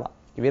பிறந்தவா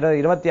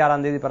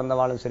 26ஆம் தேதி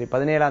பிறந்தவாளும் சரி,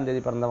 17ஆம்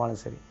தேதி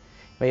பிறந்தவாளும் சரி,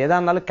 இப்போ எதா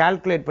இருந்தாலும்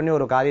கால்குலேட் பண்ணி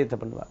ஒரு காரியத்தை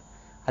பண்ணுவாள்.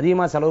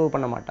 அதிகமாக செலவு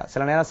பண்ண மாட்டா.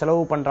 சில நேரம்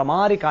செலவு பண்ணுற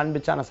மாதிரி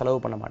காண்பிச்சா ஆனால் செலவு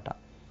பண்ண மாட்டா.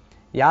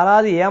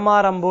 யாராவது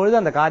ஏமாறும்பொழுது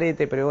அந்த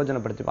காரியத்தை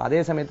பிரயோஜனப்படுத்திப்பா. அதே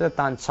சமயத்தில்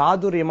தான்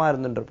சாதுரியமாக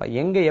இருந்துட்டு இருப்பா.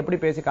 எங்கே எப்படி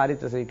பேசி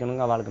காரியத்தை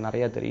செய்யணுங்க அவளுக்கு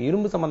நிறையா தெரியும்.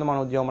 இரும்பு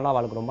சம்பந்தமான உத்தியோகமெல்லாம்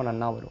அவளுக்கு ரொம்ப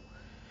நன்னா வரும்.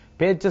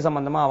 பேச்சு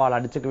சம்பந்தமாக அவள்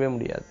அடிச்சுக்கவே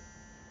முடியாது.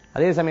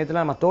 அதே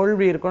சமயத்தில் நம்ம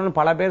தோல்வி இருக்கணும்னு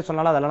பல பேர்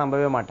சொன்னாலும் அதெல்லாம்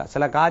நம்பவே மாட்டா.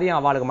 சில காரியம்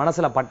அவளுக்கு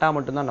மனசில் பட்டா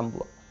மட்டும்தான்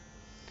நம்புவோம்.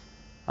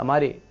 அது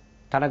மாதிரி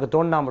தனக்கு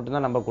தோன்றா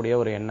மட்டும்தான் நம்பக்கூடிய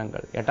ஒரு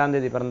எண்ணங்கள். 8ஆம்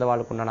தேதி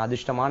பிறந்தவாளுக்கு உண்டான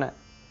அதிர்ஷ்டமான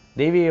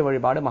தெய்வீக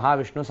வழிபாடு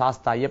மகாவிஷ்ணு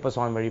சாஸ்தா ஐயப்ப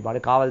சுவாமி வழிபாடு,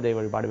 காவல் தெய்வ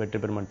வழிபாடு, வெற்றி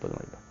பெறும் அற்புத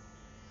வழிபாடு.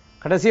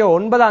 கடைசியாக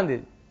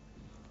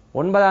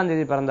 9ஆம்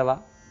தேதி பிறந்தவா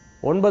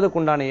 9க்கு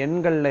உண்டான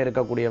எண்களில்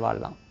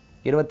இருக்கக்கூடியவாள்லாம்.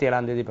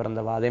 27ஆம் தேதி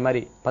பிறந்தவா, அதே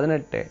மாதிரி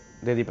 18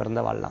 தேதி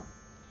பிறந்தவாள்லாம்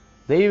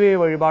தெய்வீக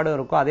வழிபாடும்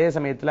இருக்கும். அதே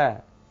சமயத்தில்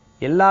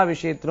எல்லா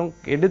விஷயத்திலும்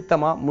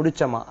எடுத்தமா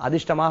முடிச்சமா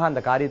அதிர்ஷ்டமாக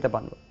அந்த காரியத்தை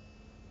பண்ணுவோம்.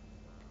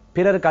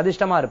 பிறருக்கு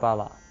அதிர்ஷ்டமாக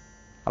இருப்பாவா.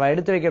 அவள்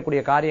எடுத்து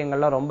வைக்கக்கூடிய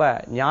காரியங்கள்லாம் ரொம்ப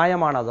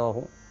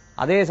நியாயமானதாகும்.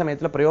 அதே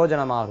சமயத்தில்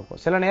பிரயோஜனமாக இருக்கும்.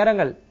 சில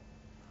நேரங்கள்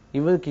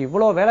இவருக்கு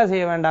இவ்வளோ வேலை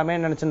செய்ய வேண்டாமே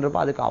நினச்சிட்டு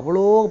இருப்பா. அதுக்கு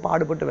அவ்வளோ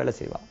பாடுபட்டு வேலை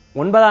செய்வாள்.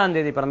 9ஆம்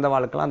தேதி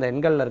பிறந்தவாளுக்கெல்லாம் அந்த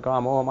எண்களில் இருக்கிற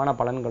அமோகமான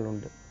பலன்கள்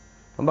உண்டு.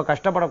 ரொம்ப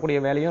கஷ்டப்படக்கூடிய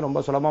வேலையும்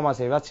ரொம்ப சுலபமாக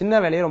செய்வாள். சின்ன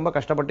வேலையும் ரொம்ப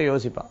கஷ்டப்பட்டு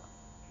யோசிப்பாள்.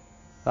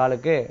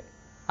 அவளுக்கு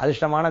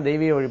அதிர்ஷ்டமான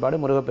தெய்வீக வழிபாடு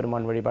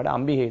முருகப்பெருமான் வழிபாடு,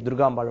 அம்பிகை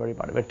துர்காம்பாள்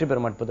வழிபாடு, வெற்றி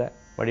பெறும் அற்புத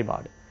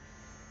வழிபாடு.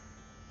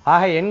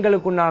 ஆக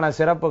எண்களுக்குண்டான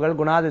சிறப்புகள்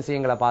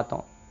குணாதிசயங்களை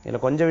பார்த்தோம்.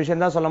 இதில் கொஞ்சம்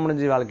விஷயம்தான் சொல்ல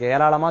முடிஞ்சு, வாழ்க்கை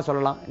ஏராளமாக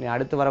சொல்லலாம். இனி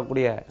அடுத்து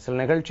வரக்கூடிய சில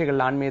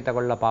நிகழ்ச்சிகள் ஆன்மீக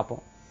தகவலில்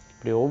பார்ப்போம்.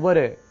 இப்படி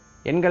ஒவ்வொரு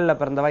எண்களில்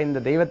பிறந்தவா இந்த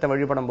தெய்வத்தை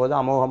வழிபடும் போது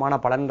அமோகமான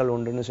பலன்கள்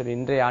உண்டுன்னு சொல்லி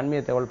இன்றைய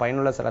ஆன்மீக தகவல்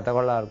பயனுள்ள சில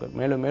தகவலாக இருக்கும்.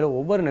 மேலும் மேலும்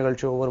ஒவ்வொரு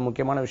நிகழ்ச்சியும் ஒவ்வொரு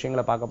முக்கியமான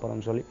விஷயங்களை பார்க்க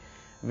போகிறோம்னு சொல்லி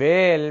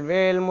வேல்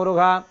வேல்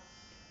முருகா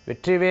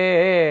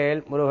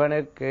வெற்றிவேல்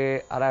முருகனுக்கு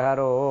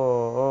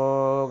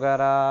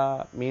அரகரோகரா.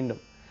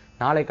 மீண்டும்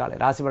நாளை காலை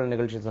ராசிபலன்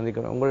நிகழ்ச்சி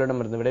சந்திக்கிறோம்.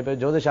 உங்களிடமிருந்து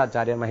விடைபெறும்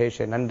ஜோதிஷாச்சாரியர்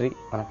மகேஷ். நன்றி,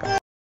 வணக்கம்.